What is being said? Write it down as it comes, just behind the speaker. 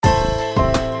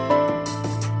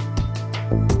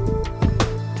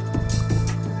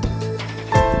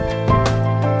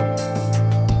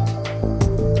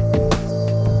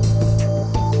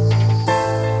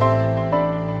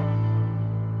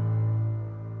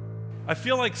I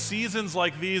feel like seasons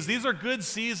like these are good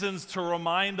seasons to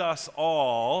remind us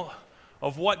all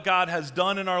of what God has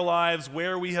done in our lives,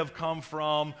 where we have come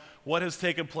from, what has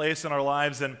taken place in our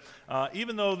lives. And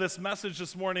even though this message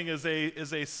this morning is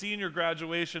a senior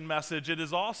graduation message, it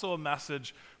is also a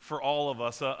message for all of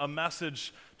us, a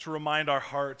message to remind our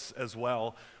hearts as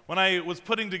well. When I was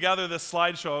putting together this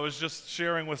slideshow, I was just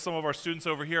sharing with some of our students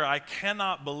over here, I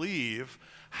cannot believe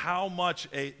how much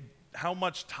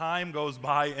time goes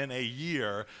by in a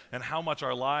year and how much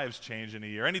our lives change in a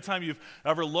year. Anytime you've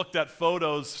ever looked at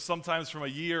photos, sometimes from a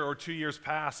year or 2 years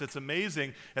past, it's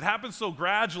amazing. It happens so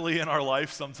gradually in our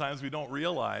life, sometimes we don't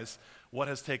realize what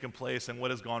has taken place and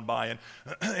what has gone by.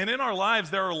 And in our lives,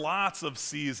 there are lots of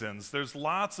seasons. There's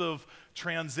lots of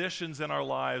transitions in our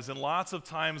lives and lots of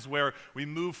times where we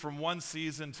move from one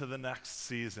season to the next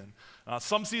season.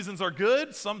 Some seasons are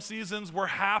good. Some seasons we're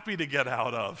happy to get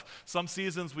out of. Some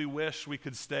seasons we wish we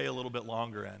could stay a little bit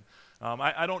longer in.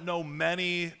 I don't know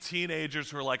many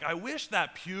teenagers who are like, I wish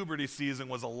that puberty season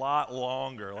was a lot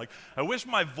longer. Like, I wish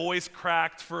my voice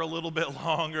cracked for a little bit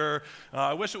longer.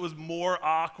 I wish it was more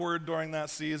awkward during that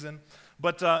season.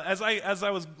 But as I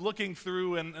was looking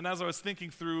through and as I was thinking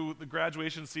through the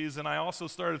graduation season, I also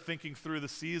started thinking through the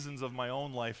seasons of my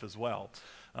own life as well.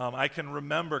 I can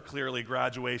remember clearly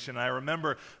graduation. I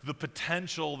remember the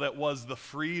potential that was the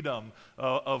freedom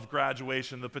of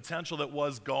graduation, the potential that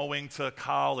was going to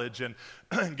college and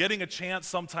getting a chance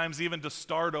sometimes even to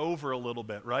start over a little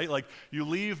bit, right? Like you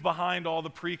leave behind all the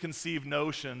preconceived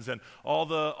notions and all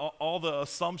the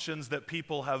assumptions that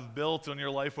people have built on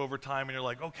your life over time, and you're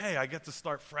like, okay, I get to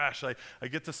start fresh. I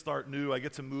get to start new. I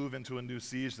get to move into a new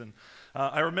season.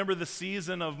 I remember the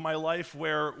season of my life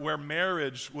where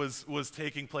marriage was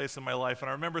taking place in my life, and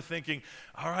I remember thinking,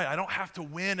 all right, I don't have to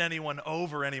win anyone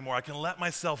over anymore. I can let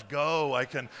myself go. I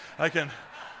can,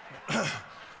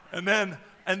 and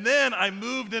then I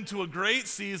moved into a great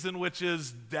season, which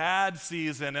is dad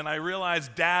season, and I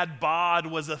realized dad bod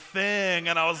was a thing,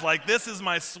 and I was like, this is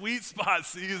my sweet spot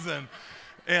season,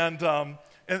 and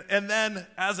then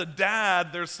as a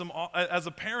dad, as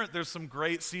a parent, there's some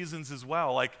great seasons as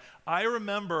well. Like I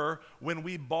remember when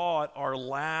we bought our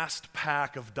last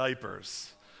pack of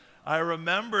diapers. I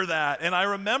remember that, and I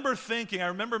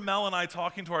remember Mel and I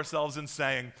talking to ourselves and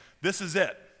saying, this is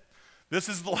it. This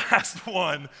is the last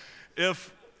one.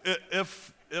 If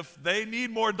they need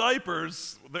more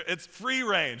diapers, it's free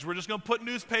range. We're just going to put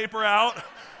newspaper out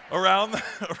around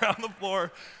the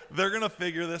floor. They're going to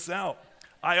figure this out.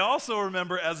 I also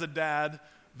remember as a dad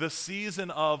the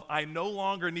season of I no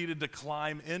longer needed to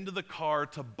climb into the car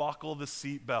to buckle the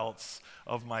seatbelts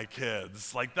of my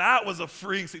kids. Like that was a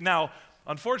freeing season. Now,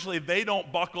 unfortunately, they don't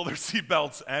buckle their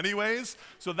seatbelts anyways,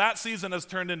 so that season has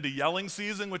turned into yelling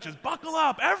season, which is buckle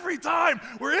up every time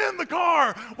we're in the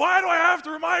car. Why do I have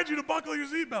to remind you to buckle your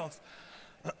seatbelts?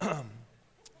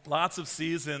 Lots of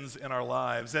seasons in our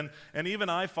lives, and even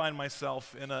I find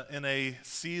myself in a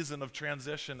season of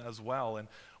transition as well. And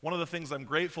one of the things I'm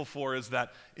grateful for is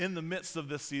that in the midst of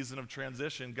this season of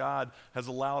transition, God has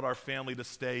allowed our family to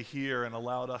stay here and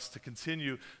allowed us to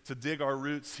continue to dig our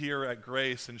roots here at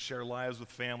Grace and share lives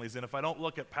with families. And if I don't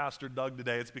look at Pastor Doug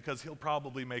today, it's because he'll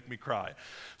probably make me cry.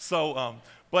 So,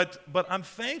 but I'm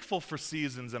thankful for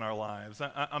seasons in our lives.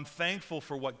 I'm thankful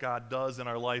for what God does in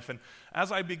our life. And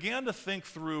as I began to think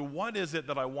through what is it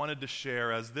that I wanted to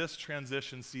share as this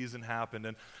transition season happened,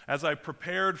 and as I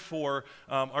prepared for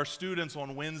our students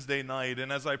on Wednesday night,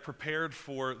 and as I prepared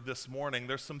for this morning,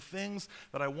 there's some things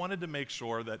that I wanted to make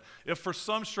sure that if for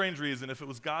some strange reason, if it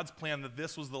was God's plan that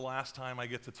this was the last time I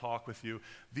get to talk with you,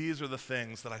 these are the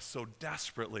things that I so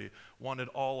desperately wanted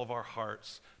all of our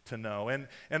hearts to know. And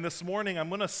this morning, I'm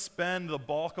going to spend the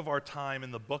bulk of our time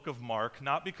in the book of Mark,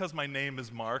 not because my name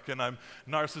is Mark and I'm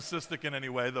narcissistic in any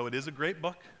way, though it is a great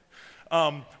book,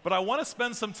 but I want to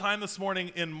spend some time this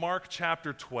morning in Mark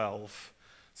chapter 12,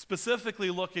 specifically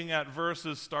looking at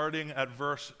verses starting at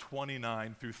verse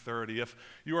 29 through 30. If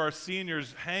you are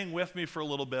seniors, hang with me for a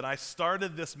little bit. I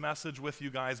started this message with you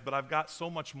guys, but I've got so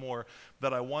much more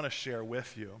that I want to share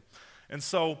with you. And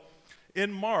so,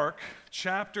 in Mark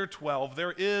chapter 12,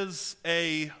 there is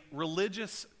a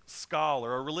religious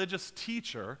scholar, a religious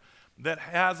teacher that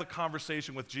has a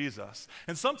conversation with Jesus.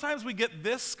 And sometimes we get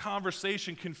this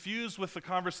conversation confused with the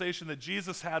conversation that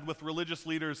Jesus had with religious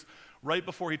leaders right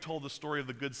before he told the story of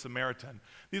the Good Samaritan.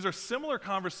 These are similar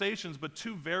conversations, but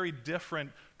two very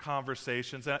different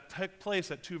conversations that took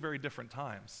place at two very different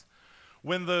times.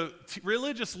 When the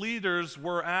religious leaders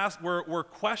were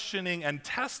questioning and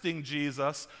testing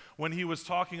Jesus when he was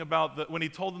talking about when he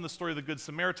told them the story of the Good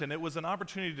Samaritan, it was an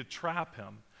opportunity to trap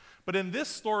him. But in this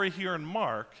story here in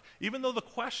Mark, even though the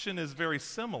question is very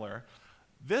similar,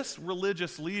 this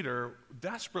religious leader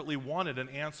desperately wanted an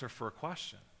answer for a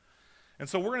question. And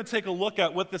so we're going to take a look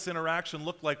at what this interaction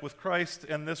looked like with Christ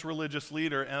and this religious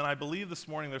leader, and I believe this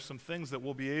morning there's some things that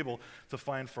we'll be able to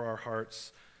find for our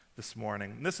hearts this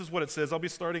morning. And this is what it says. I'll be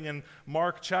starting in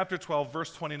Mark chapter 12,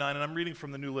 verse 29, and I'm reading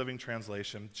from the New Living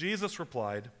Translation. Jesus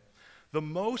replied, "The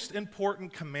most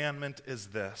important commandment is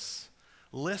this: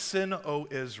 Listen, O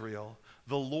Israel,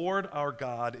 the Lord our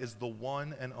God is the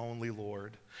one and only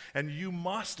Lord. And you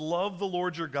must love the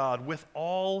Lord your God with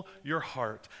all your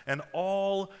heart and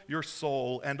all your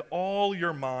soul and all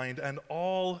your mind and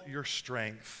all your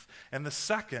strength." And the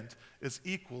second is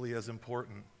equally as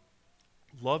important.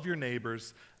 Love your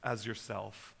neighbors as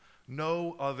yourself.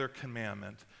 No other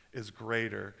commandment is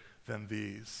greater than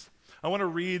these. I want to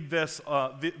read this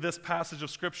passage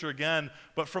of Scripture again,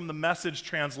 but from the Message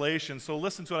translation. So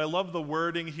listen to it. I love the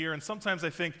wording here, and sometimes I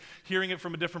think hearing it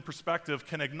from a different perspective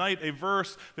can ignite a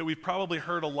verse that we've probably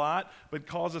heard a lot, but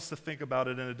cause us to think about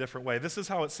it in a different way. This is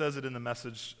how it says it in the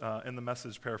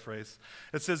Message paraphrase.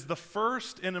 It says, "The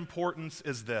first in importance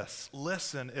is this: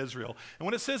 Listen, Israel." And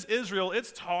when it says Israel,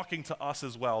 it's talking to us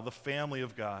as well, the family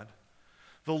of God.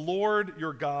 "The Lord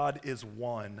your God is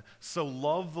one, so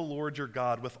love the Lord your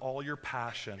God with all your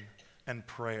passion and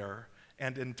prayer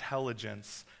and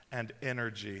intelligence and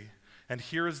energy." And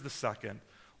here is the second: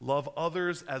 love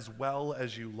others as well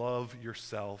as you love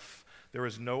yourself. There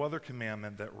is no other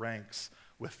commandment that ranks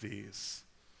with these.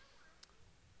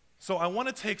 So I want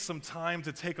to take some time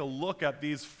to take a look at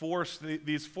these four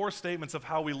statements of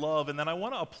how we love, and then I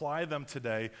want to apply them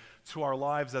today to our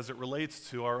lives as it relates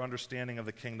to our understanding of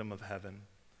the kingdom of heaven.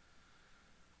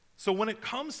 So when it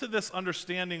comes to this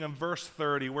understanding in verse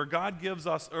 30, where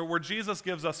Jesus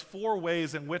gives us 4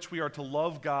 ways in which we are to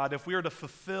love God if we are to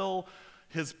fulfill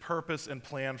his purpose and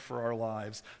plan for our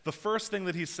lives. The first thing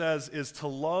that he says is to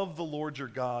love the Lord your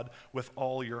God with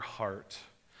all your heart.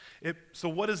 So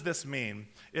what does this mean?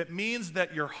 It means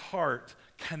that your heart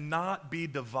cannot be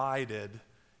divided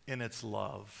in its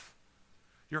love.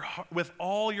 With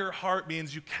all your heart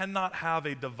means you cannot have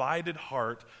a divided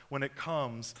heart when it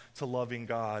comes to loving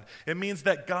God. It means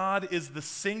that God is the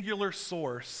singular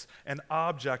source and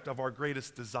object of our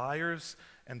greatest desires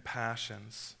and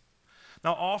passions.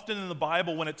 Now, often in the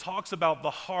Bible, when it talks about the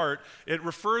heart, it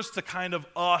refers to kind of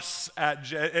us,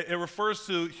 it refers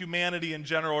to humanity in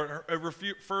general, or it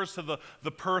refers to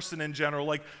the person in general.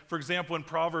 Like, for example, in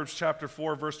Proverbs chapter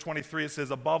 4, verse 23, it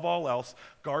says, "Above all else,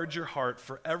 guard your heart,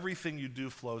 for everything you do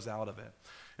flows out of it."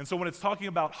 And so when it's talking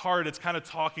about heart, it's kind of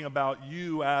talking about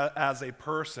you as a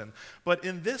person. But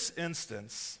in this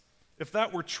instance, if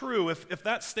that were true, if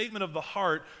that statement of the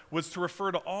heart was to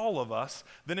refer to all of us,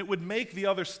 then it would make the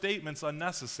other statements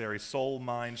unnecessary: soul,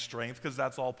 mind, strength, because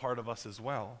that's all part of us as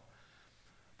well.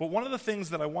 But one of the things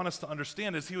that I want us to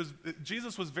understand is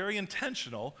Jesus was very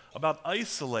intentional about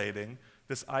isolating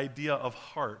this idea of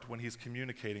heart when he's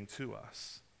communicating to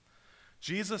us.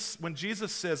 When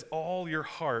Jesus says all your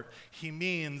heart, he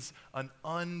means an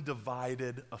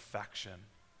undivided affection.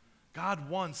 God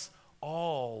wants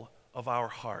all of our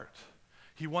heart.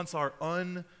 He wants our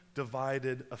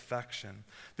undivided affection.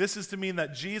 This is to mean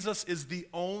that Jesus is the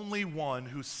only one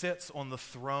who sits on the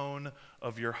throne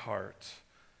of your heart.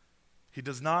 He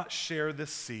does not share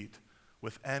this seat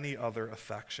with any other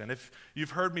affection. If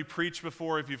you've heard me preach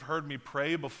before, if you've heard me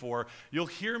pray before, you'll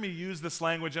hear me use this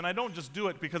language, and I don't just do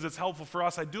it because it's helpful for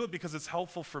us, I do it because it's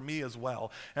helpful for me as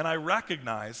well. And I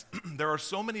recognize there are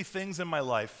so many things in my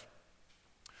life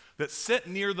that sit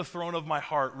near the throne of my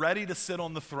heart, ready to sit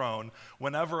on the throne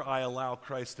whenever I allow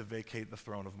Christ to vacate the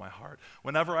throne of my heart,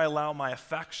 whenever I allow my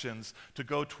affections to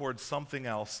go towards something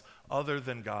else other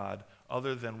than God,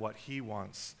 other than what he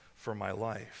wants for my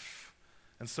life.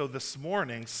 And so this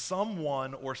morning,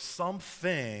 someone or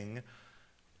something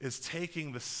is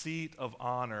taking the seat of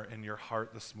honor in your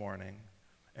heart this morning,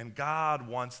 and God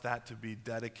wants that to be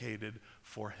dedicated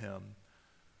for him.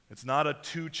 It's not a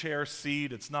 2-chair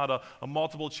seat. It's not a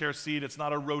multiple-chair seat. It's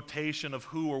not a rotation of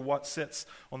who or what sits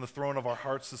on the throne of our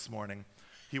hearts this morning.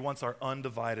 He wants our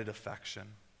undivided affection.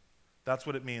 That's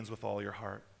what it means with all your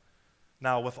heart.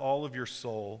 Now, with all of your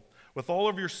soul. With all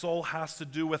of your soul has to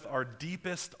do with our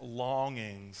deepest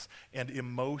longings and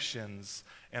emotions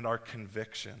and our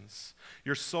convictions.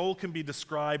 Your soul can be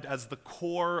described as the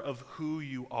core of who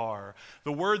you are.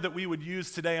 The word that we would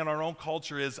use today in our own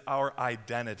culture is our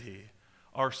identity.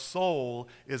 Our soul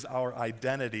is our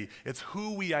identity. It's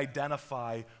who we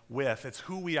identify with. It's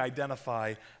who we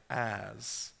identify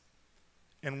as.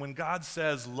 And when God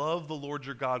says, love the Lord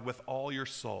your God with all your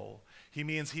soul, he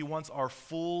means he wants our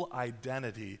full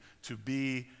identity to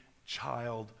be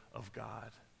child of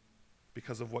God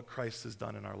because of what Christ has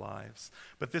done in our lives.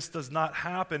 But this does not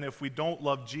happen if we don't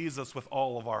love Jesus with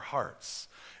all of our hearts.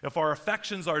 If our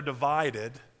affections are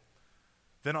divided,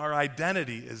 then our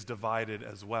identity is divided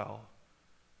as well.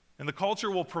 And the culture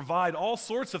will provide all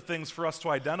sorts of things for us to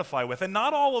identify with, and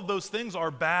not all of those things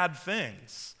are bad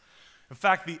things. In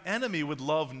fact, the enemy would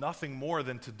love nothing more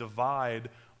than to divide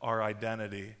our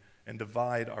identity and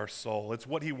divide our soul. It's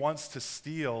what he wants to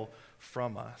steal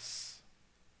from us.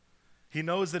 He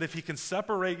knows that if he can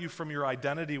separate you from your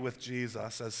identity with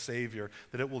Jesus as Savior,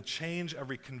 that it will change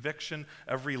every conviction,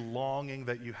 every longing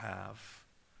that you have.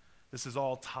 This is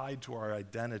all tied to our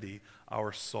identity,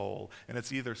 our soul, and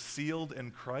it's either sealed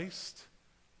in Christ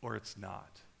or it's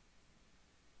not.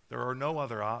 There are no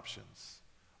other options.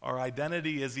 Our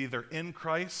identity is either in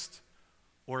Christ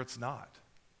or it's not.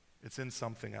 It's in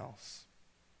something else.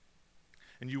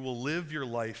 And you will live your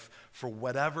life for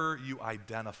whatever you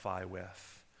identify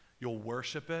with. You'll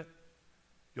worship it.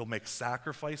 You'll make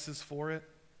sacrifices for it.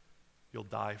 You'll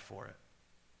die for it.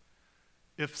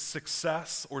 If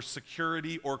success or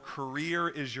security or career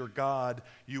is your God,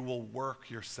 you will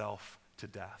work yourself to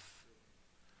death.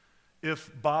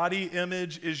 If body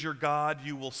image is your God,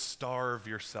 you will starve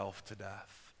yourself to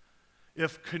death.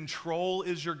 If control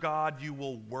is your God, you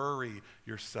will worry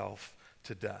yourself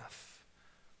to death.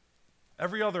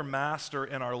 Every other master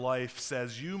in our life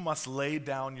says, you must lay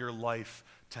down your life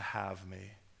to have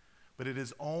me. But it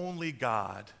is only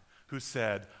God who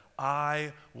said,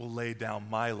 I will lay down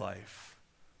my life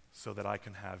so that I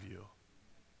can have you.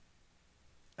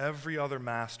 Every other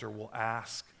master will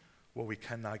ask what we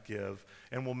cannot give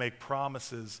and will make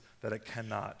promises that it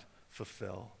cannot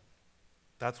fulfill.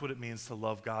 That's what it means to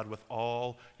love God with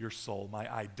all your soul.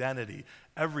 My identity,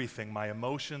 everything, my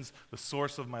emotions, the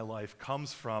source of my life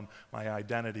comes from my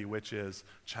identity, which is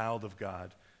child of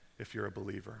God, if you're a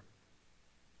believer.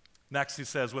 Next, he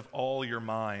says, with all your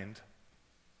mind.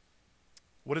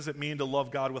 What does it mean to love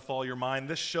God with all your mind?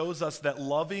 This shows us that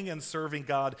loving and serving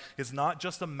God is not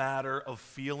just a matter of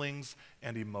feelings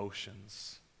and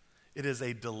emotions. It is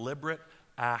a deliberate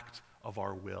act of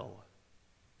our will.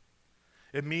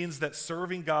 It means that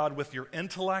serving God with your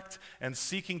intellect and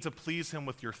seeking to please him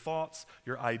with your thoughts,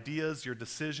 your ideas, your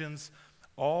decisions,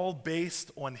 all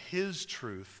based on his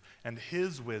truth and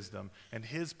his wisdom and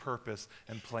his purpose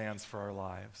and plans for our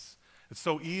lives. It's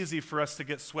so easy for us to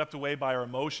get swept away by our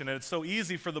emotion, and it's so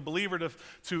easy for the believer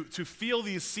to feel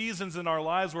these seasons in our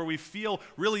lives where we feel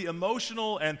really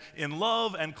emotional and in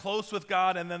love and close with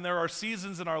God, and then there are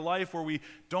seasons in our life where we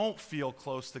don't feel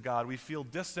close to God. We feel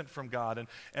distant from God,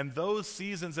 and those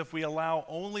seasons, if we allow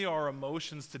only our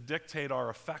emotions to dictate our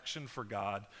affection for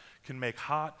God, can make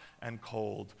hot and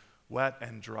cold, wet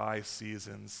and dry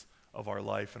seasons of our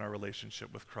life and our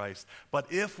relationship with Christ.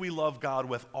 But if we love God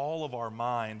with all of our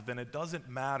mind, then it doesn't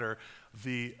matter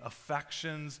the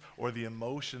affections or the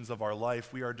emotions of our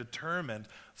life. We are determined,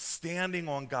 standing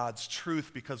on God's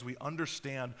truth, because we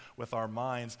understand with our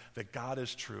minds that God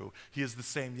is true. He is the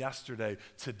same yesterday,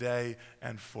 today,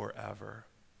 and forever.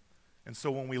 And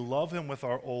so when we love him with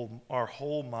our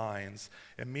whole minds,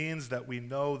 it means that we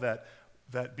know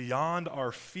that beyond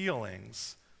our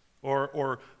feelings,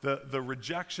 or the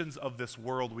rejections of this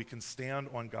world, we can stand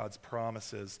on God's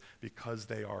promises because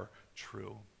they are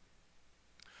true.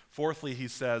 Fourthly, he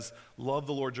says, love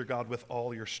the Lord your God with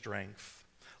all your strength.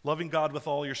 Loving God with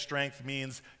all your strength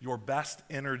means your best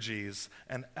energies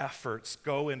and efforts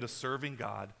go into serving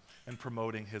God and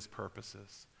promoting his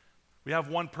purposes. We have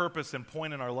one purpose and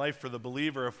point in our life for the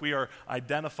believer if we are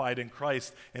identified in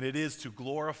Christ, and it is to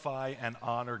glorify and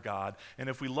honor God. And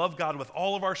if we love God with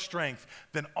all of our strength,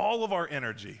 then all of our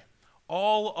energy,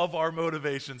 all of our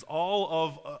motivations, all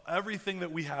of everything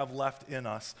that we have left in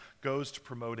us goes to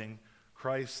promoting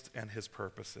Christ and his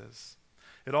purposes.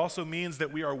 It also means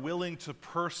that we are willing to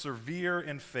persevere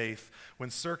in faith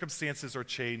when circumstances are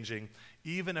changing,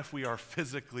 even if we are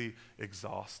physically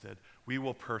exhausted. We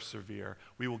will persevere.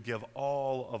 We will give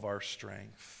all of our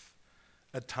strength.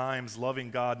 At times,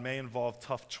 loving God may involve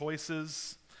tough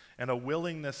choices and a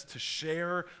willingness to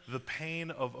share the pain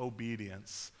of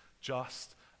obedience,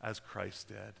 just as Christ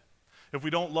did. If we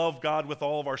don't love God with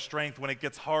all of our strength, when it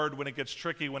gets hard, when it gets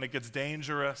tricky, when it gets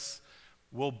dangerous,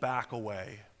 we'll back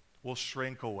away. We'll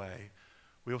shrink away.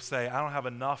 We'll say, I don't have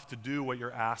enough to do what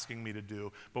you're asking me to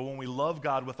do. But when we love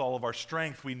God with all of our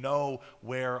strength, we know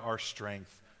where our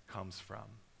strength comes from.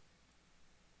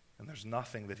 And there's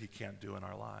nothing that he can't do in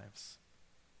our lives.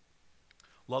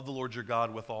 Love the Lord your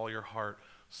God with all your heart,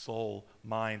 soul,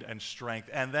 mind, and strength.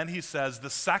 And then he says the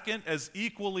second is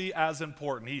equally as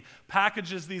important. He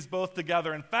packages these both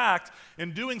together. In fact,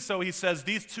 in doing so, he says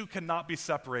these two cannot be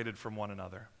separated from one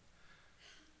another.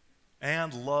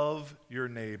 And love your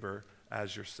neighbor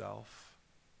as yourself.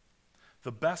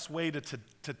 The best way to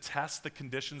test the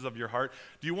conditions of your heart,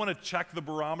 do you want to check the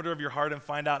barometer of your heart and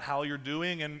find out how you're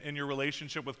doing in your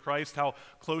relationship with Christ, how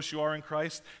close you are in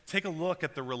Christ? Take a look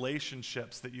at the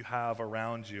relationships that you have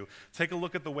around you. Take a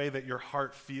look at the way that your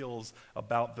heart feels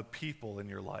about the people in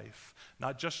your life.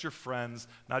 Not just your friends,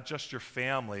 not just your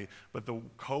family, but the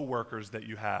coworkers that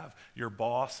you have, your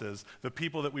bosses, the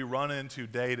people that we run into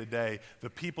day to day,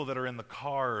 the people that are in the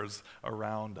cars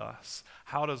around us.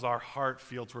 How does our heart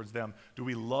feel towards them? Do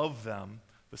we love them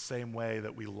the same way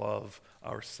that we love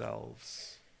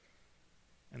ourselves?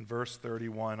 In verse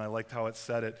 31, I liked how it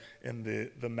said it in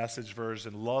the Message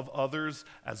version, love others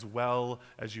as well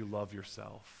as you love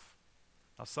yourself.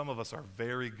 Now, some of us are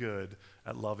very good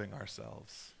at loving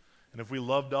ourselves. And if we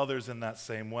loved others in that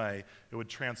same way, it would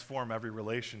transform every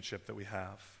relationship that we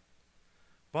have.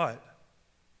 But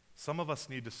some of us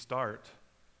need to start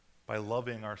by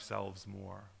loving ourselves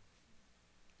more.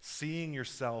 Seeing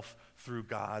yourself through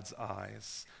God's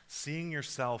eyes. Seeing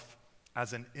yourself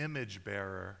as an image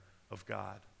bearer of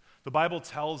God. The Bible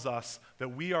tells us that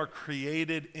we are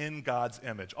created in God's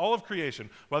image. All of creation,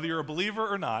 whether you're a believer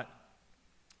or not,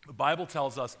 the Bible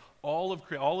tells us all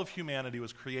of humanity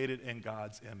was created in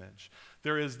God's image.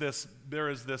 There is this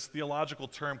theological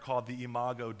term called the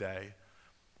Imago Dei,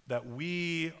 that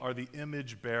we are the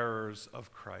image bearers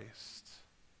of Christ.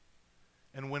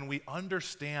 And when we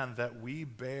understand that we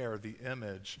bear the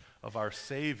image of our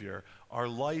Savior, our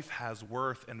life has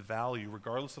worth and value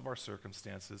regardless of our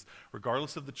circumstances,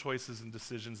 regardless of the choices and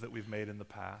decisions that we've made in the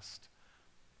past.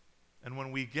 And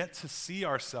when we get to see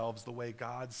ourselves the way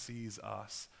God sees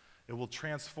us, it will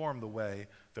transform the way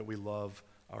that we love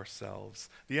ourselves.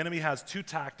 The enemy has two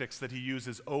tactics that he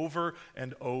uses over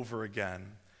and over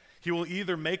again. He will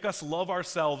either make us love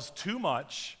ourselves too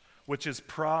much, which is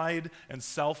pride and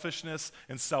selfishness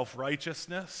and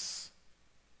self-righteousness,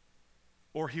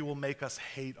 or he will make us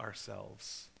hate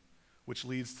ourselves, which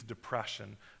leads to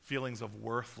depression, feelings of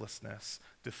worthlessness,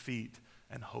 defeat,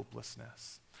 and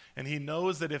hopelessness. And he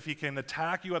knows that if he can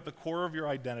attack you at the core of your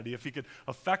identity, if he could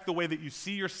affect the way that you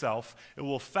see yourself, it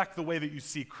will affect the way that you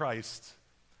see Christ,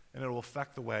 and it will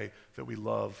affect the way that we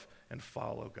love and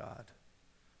follow God.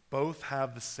 Both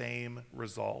have the same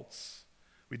results.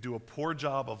 We do a poor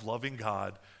job of loving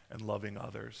God and loving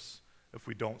others if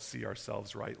we don't see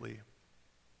ourselves rightly.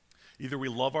 Either we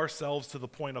love ourselves to the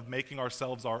point of making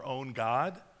ourselves our own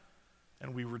God,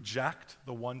 and we reject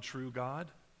the one true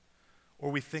God, or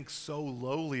we think so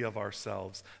lowly of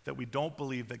ourselves that we don't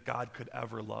believe that God could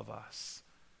ever love us.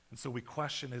 And so we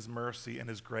question his mercy and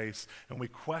his grace, and we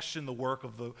question the work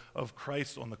of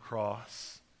Christ on the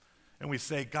cross. And we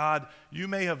say, God, you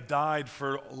may have died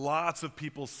for lots of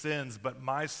people's sins, but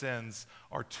my sins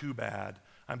are too bad.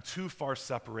 I'm too far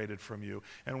separated from you.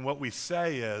 And what we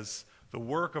say is, the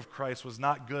work of Christ was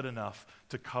not good enough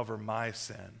to cover my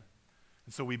sin.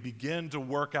 And so we begin to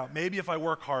work out, maybe if I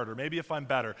work harder, maybe if I'm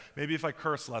better, maybe if I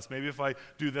curse less, maybe if I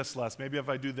do this less, maybe if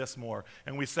I do this more.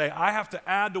 And we say, I have to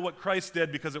add to what Christ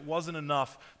did because it wasn't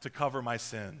enough to cover my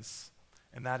sins.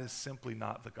 And that is simply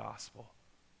not the gospel.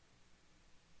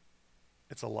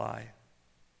 It's a lie.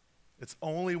 It's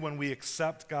only when we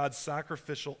accept God's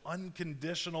sacrificial,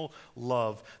 unconditional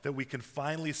love that we can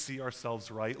finally see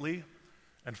ourselves rightly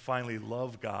and finally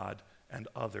love God and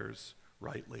others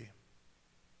rightly.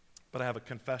 But I have a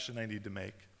confession I need to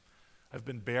make. I've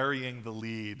been burying the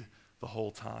lead the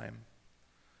whole time.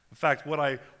 In fact, what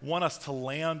I want us to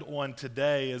land on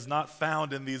today is not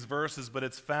found in these verses, but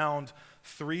it's found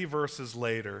 3 verses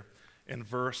later. In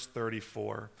verse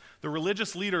 34. The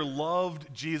religious leader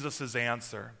loved Jesus'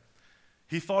 answer.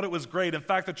 He thought it was great. In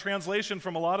fact, the translation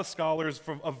from a lot of scholars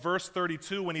of verse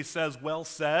 32 when he says, well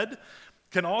said,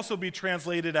 can also be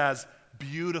translated as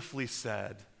beautifully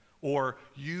said, or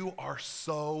you are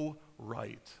so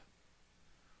right.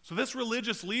 So this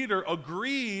religious leader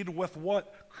agreed with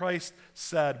what Christ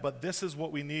said, but this is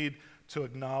what we need to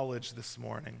acknowledge this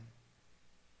morning.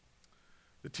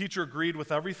 The teacher agreed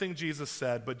with everything Jesus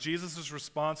said, but Jesus'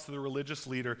 response to the religious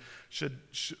leader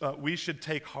we should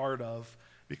take heart of,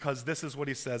 because this is what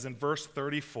he says in verse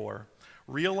 34,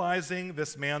 realizing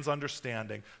this man's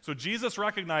understanding. So Jesus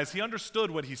recognized, he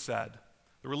understood what he said.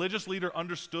 The religious leader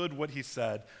understood what he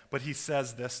said, but he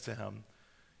says this to him,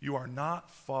 you are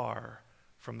not far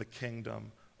from the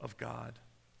kingdom of God.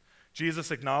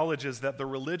 Jesus acknowledges that the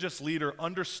religious leader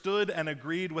understood and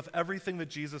agreed with everything that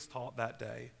Jesus taught that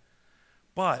day,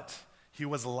 but he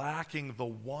was lacking the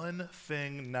one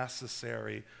thing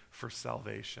necessary for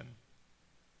salvation: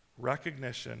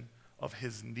 recognition of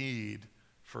his need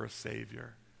for a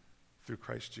Savior through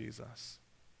Christ Jesus.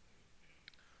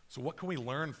 So what can we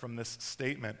learn from this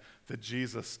statement that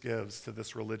Jesus gives to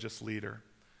this religious leader?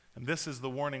 And this is the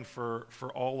warning for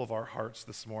all of our hearts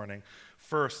this morning.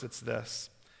 First, it's this: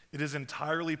 it is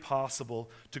entirely possible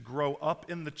to grow up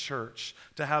in the church,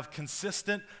 to have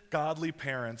consistent, godly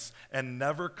parents, and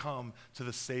never come to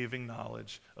the saving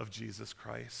knowledge of Jesus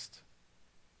Christ.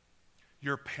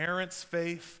 Your parents'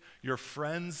 faith, your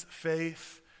friends'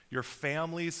 faith, your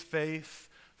family's faith,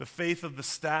 the faith of the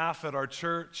staff at our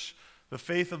church, the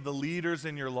faith of the leaders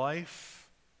in your life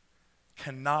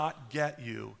cannot get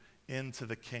you into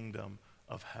the kingdom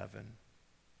of heaven.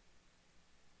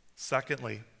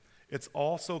 Secondly, it's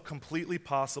also completely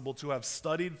possible to have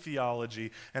studied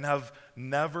theology and have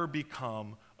never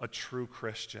become a true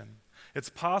Christian. It's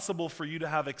possible for you to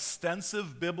have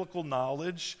extensive biblical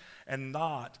knowledge and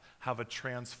not have a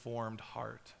transformed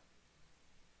heart.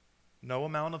 No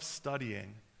amount of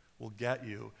studying will get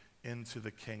you into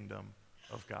the kingdom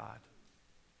of God.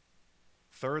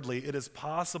 Thirdly, it is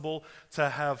possible to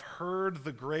have heard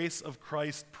the grace of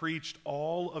Christ preached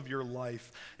all of your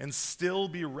life and still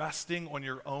be resting on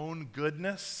your own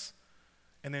goodness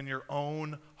and in your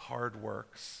own hard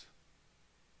works.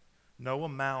 No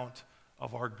amount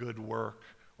of our good work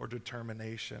or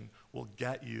determination will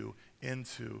get you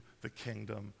into the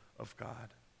kingdom of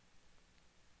God.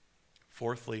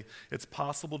 Fourthly, it's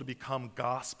possible to become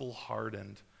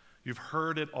gospel-hardened. You've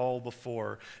heard it all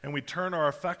before, and we turn our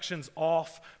affections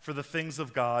off for the things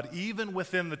of God, even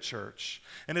within the church.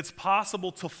 And it's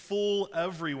possible to fool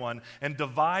everyone and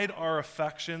divide our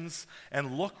affections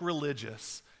and look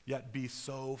religious, yet be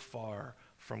so far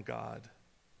from God.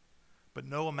 But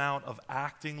no amount of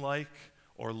acting like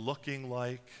or looking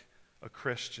like a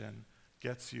Christian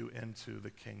gets you into the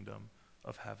kingdom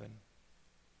of heaven.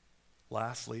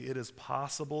 Lastly, it is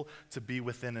possible to be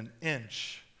within an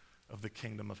inch of the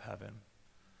kingdom of heaven.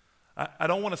 I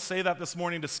don't want to say that this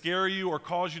morning to scare you or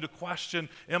cause you to question,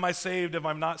 am I saved, am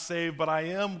I not saved? But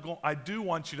I do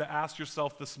want you to ask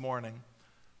yourself this morning,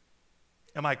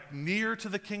 am I near to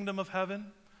the kingdom of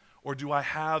heaven, or do I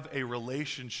have a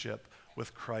relationship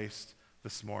with Christ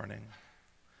this morning?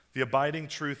 The abiding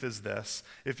truth is this: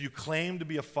 if you claim to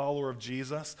be a follower of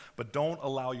Jesus, but don't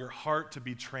allow your heart to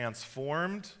be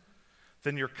transformed,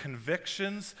 then your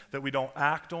convictions that we don't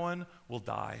act on will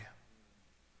die.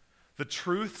 The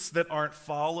truths that aren't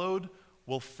followed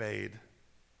will fade.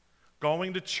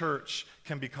 Going to church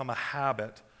can become a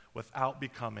habit without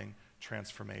becoming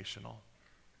transformational.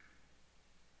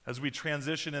 As we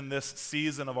transition in this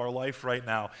season of our life right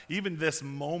now, even this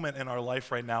moment in our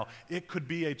life right now, it could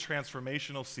be a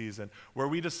transformational season where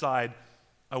we decide,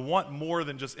 I want more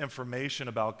than just information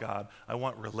about God. I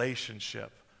want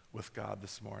relationship with God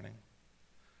this morning.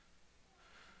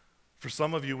 For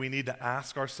some of you, we need to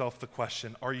ask ourselves the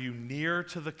question, are you near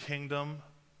to the kingdom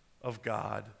of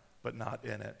God, but not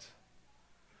in it?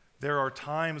 There are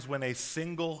times when a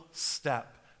single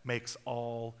step makes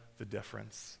all the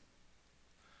difference.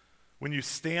 When you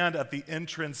stand at the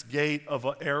entrance gate of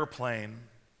an airplane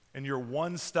and you're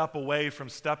one step away from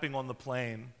stepping on the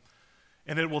plane,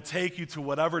 and it will take you to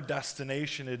whatever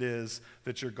destination it is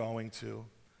that you're going to.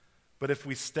 But if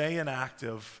we stay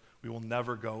inactive, we will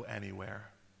never go anywhere.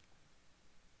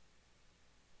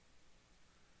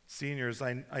 Seniors,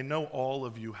 I know all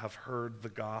of you have heard the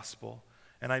gospel,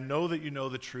 and I know that you know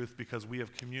the truth because we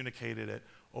have communicated it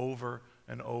over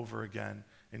and over again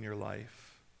in your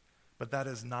life. But that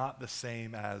is not the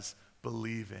same as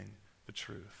believing the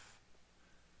truth.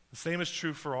 The same is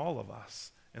true for all of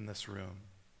us in this room.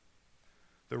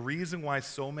 The reason why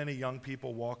so many young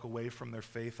people walk away from their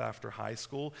faith after high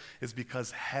school is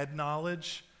because head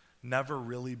knowledge never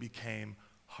really became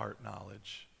heart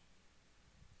knowledge.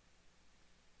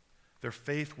 Their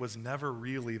faith was never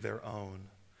really their own.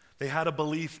 They had a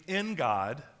belief in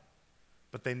God,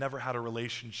 but they never had a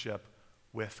relationship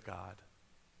with God.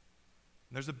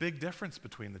 And there's a big difference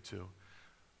between the two.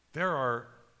 There are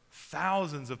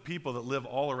thousands of people that live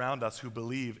all around us who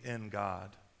believe in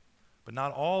God, but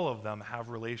not all of them have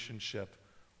relationship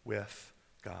with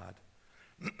God.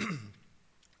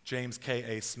 James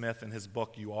K.A. Smith, in his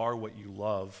book, You Are What You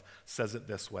Love, says it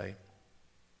this way: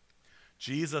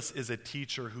 Jesus is a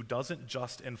teacher who doesn't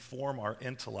just inform our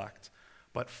intellect,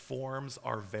 but forms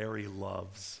our very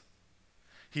loves.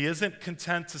 He isn't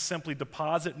content to simply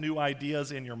deposit new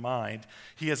ideas in your mind.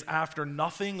 He is after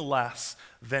nothing less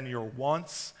than your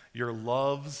wants, your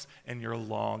loves, and your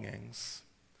longings.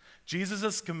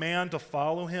 Jesus' command to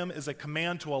follow him is a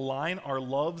command to align our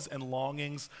loves and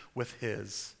longings with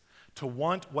his, to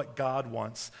want what God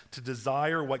wants, to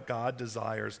desire what God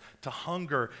desires, to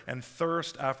hunger and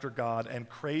thirst after God and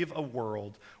crave a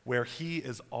world where he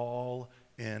is all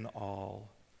in all.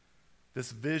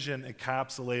 This vision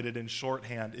encapsulated in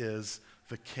shorthand is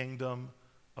the kingdom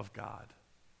of God.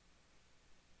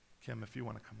 Kim, if you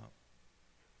want to come up.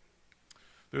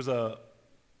 There's a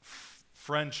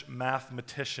French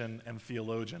mathematician and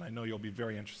theologian. I know you'll be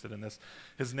very interested in this.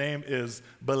 His name is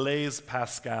Blaise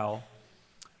Pascal.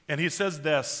 And he says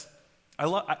this.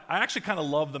 I actually kind of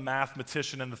love the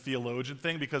mathematician and the theologian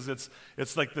thing because it's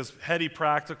like this heady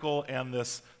practical and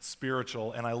this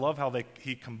spiritual. And I love how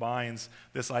he combines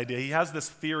this idea. He has this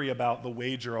theory about the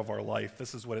wager of our life.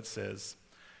 This is what it says.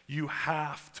 You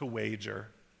have to wager.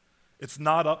 It's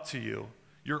not up to you.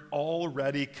 You're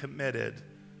already committed.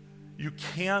 You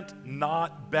can't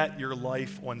not bet your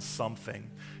life on something.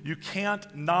 You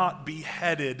can't not be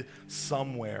headed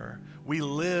somewhere. We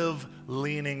live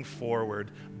leaning forward,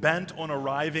 bent on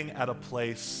arriving at a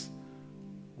place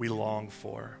we long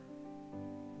for.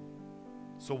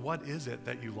 So what is it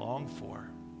that you long for?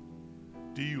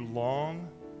 Do you long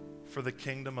for the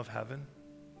kingdom of heaven?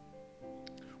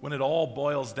 When it all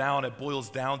boils down, it boils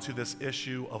down to this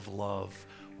issue of love.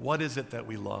 What is it that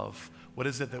we love? What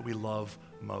is it that we love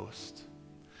most?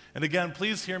 And again,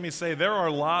 please hear me say there are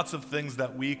lots of things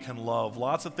that we can love,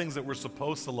 lots of things that we're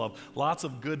supposed to love, lots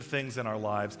of good things in our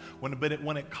lives. But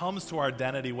when it comes to our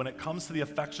identity, when it comes to the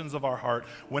affections of our heart,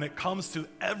 when it comes to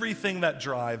everything that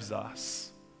drives us,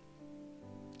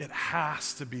 it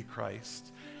has to be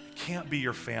Christ. It can't be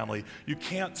your family. You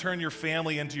can't turn your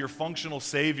family into your functional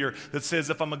savior that says,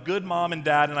 if I'm a good mom and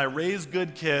dad and I raise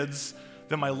good kids,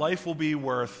 then my life will be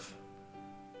worth.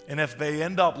 And if they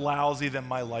end up lousy, then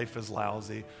my life is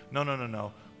lousy.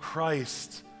 No.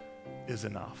 Christ is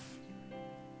enough.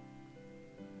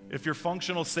 If your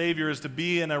functional savior is to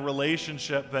be in a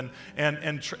relationship and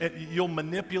you'll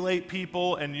manipulate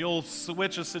people and you'll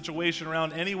switch a situation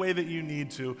around any way that you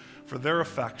need to for their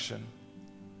affection,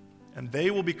 and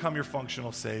they will become your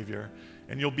functional savior,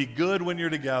 and you'll be good when you're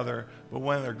together, but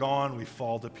when they're gone, we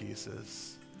fall to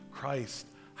pieces. Christ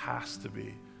has to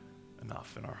be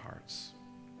enough in our hearts.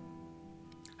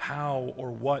 How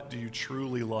or what do you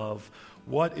truly love?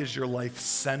 What is your life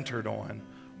centered on?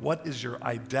 What is your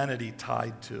identity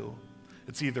tied to?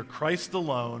 It's either Christ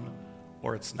alone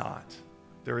or it's not.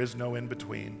 There is no in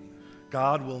between.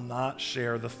 God will not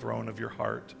share the throne of your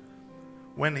heart.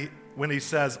 When he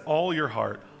says all your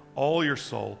heart, all your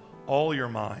soul, all your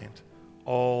mind,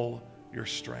 all your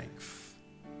strength,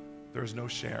 there's no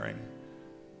sharing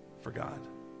for God.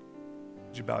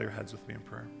 Would you bow your heads with me in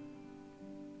prayer?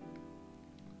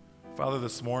 Father,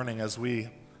 this morning, as we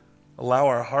allow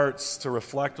our hearts to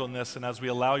reflect on this and as we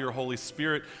allow your Holy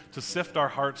Spirit to sift our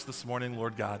hearts this morning,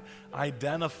 Lord God,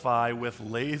 identify with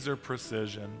laser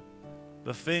precision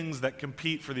the things that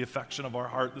compete for the affection of our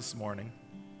heart this morning.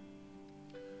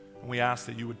 And we ask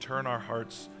that you would turn our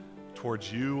hearts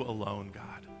towards you alone,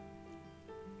 God.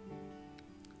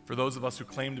 For those of us who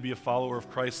claim to be a follower of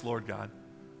Christ, Lord God,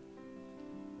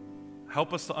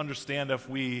 help us to understand if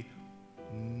we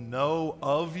know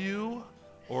of you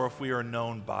or if we are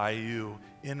known by you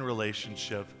in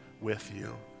relationship with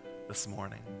you this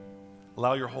morning.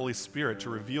 Allow your Holy Spirit to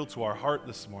reveal to our heart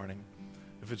this morning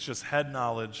if it's just head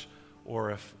knowledge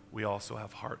or if we also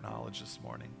have heart knowledge this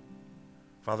morning.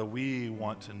 Father, we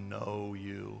want to know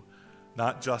you,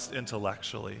 not just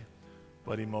intellectually,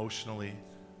 but emotionally,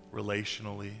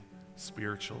 relationally,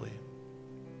 spiritually.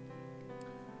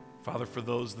 Father, for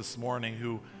those this morning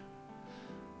who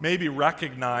maybe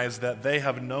recognize that they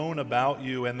have known about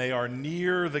you and they are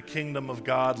near the kingdom of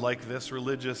God like this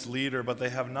religious leader, but they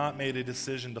have not made a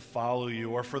decision to follow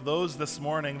you. Or for those this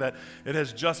morning that it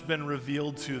has just been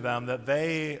revealed to them that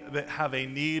they have a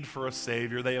need for a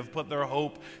Savior, they have put their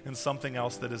hope in something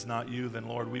else that is not you, then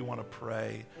Lord, we want to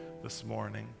pray this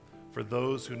morning for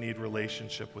those who need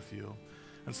relationship with you.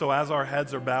 And so as our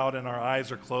heads are bowed and our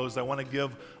eyes are closed, I want to give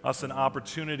us an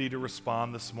opportunity to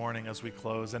respond this morning as we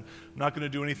close. And I'm not going to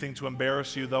do anything to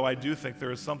embarrass you, though I do think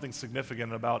there is something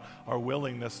significant about our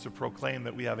willingness to proclaim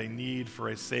that we have a need for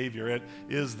a Savior. It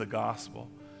is the gospel.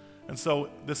 And so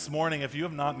this morning, if you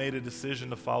have not made a decision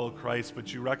to follow Christ,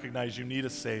 but you recognize you need a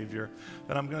Savior,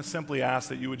 then I'm going to simply ask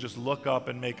that you would just look up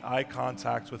and make eye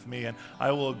contact with me, and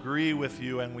I will agree with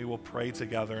you, and we will pray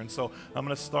together. And so I'm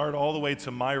going to start all the way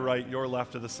to my right, your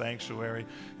left of the sanctuary.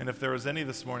 And if there is any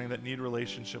this morning that need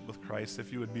relationship with Christ,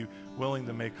 if you would be willing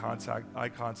to make eye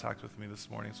contact with me this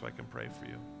morning so I can pray for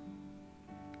you.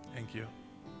 Thank you.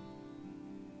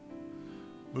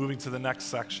 Moving to the next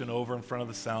section over in front of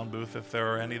the sound booth, if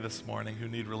there are any this morning who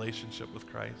need relationship with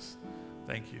Christ,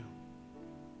 thank you.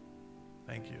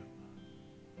 Thank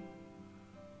you.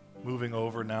 Moving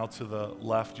over now to the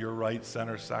left, your right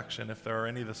center section, if there are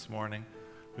any this morning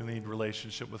who need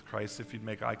relationship with Christ, if you'd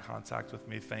make eye contact with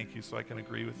me, thank you, so I can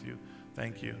agree with you.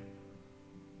 Thank you.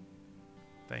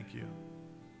 Thank you.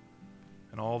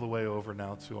 And all the way over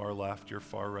now to our left, your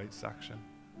far right section.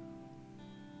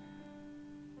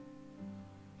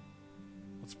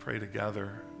 Let's pray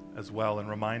together as well and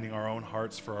reminding our own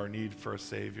hearts for our need for a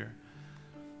Savior.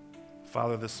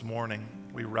 Father, this morning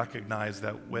we recognize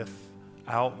that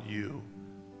without you,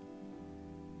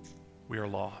 we are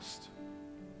lost.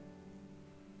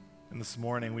 And this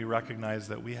morning we recognize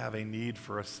that we have a need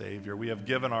for a Savior. We have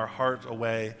given our heart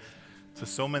away to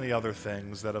so many other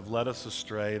things that have led us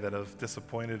astray, that have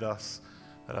disappointed us,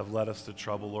 that have led us to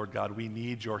trouble. Lord God, we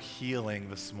need your healing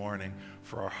this morning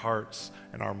for our hearts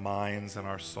and our minds and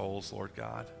our souls, Lord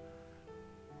God.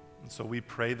 And so we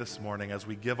pray this morning as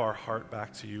we give our heart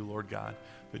back to you, Lord God,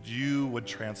 that you would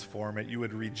transform it, you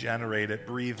would regenerate it,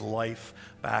 breathe life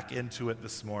back into it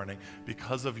this morning.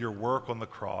 Because of your work on the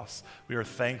cross, we are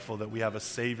thankful that we have a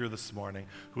Savior this morning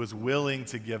who is willing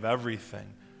to give everything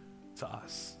to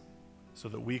us so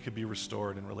that we could be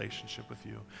restored in relationship with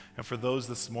you. And for those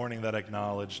this morning that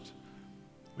acknowledged,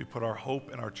 we put our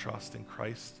hope and our trust in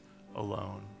Christ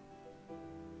alone.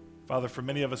 Father, for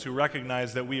many of us who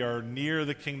recognize that we are near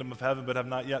the kingdom of heaven but have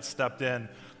not yet stepped in,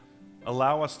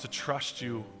 allow us to trust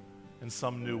you in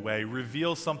some new way.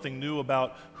 Reveal something new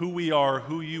about who we are,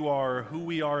 who you are, who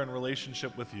we are in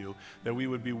relationship with you, that we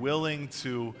would be willing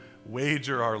to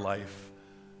wager our life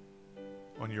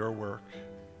on your work,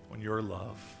 on your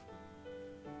love.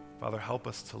 Father, help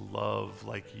us to love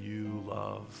like you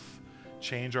love.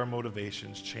 Change our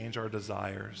motivations, change our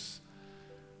desires.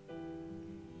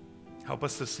 Help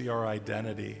us to see our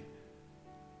identity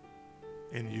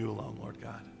in you alone, Lord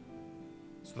God,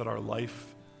 so that our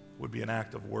life would be an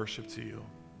act of worship to you.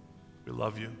 We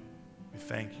love you, we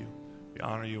thank you, we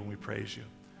honor you, and we praise you.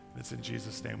 And it's in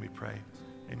Jesus' name we pray.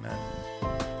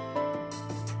 Amen.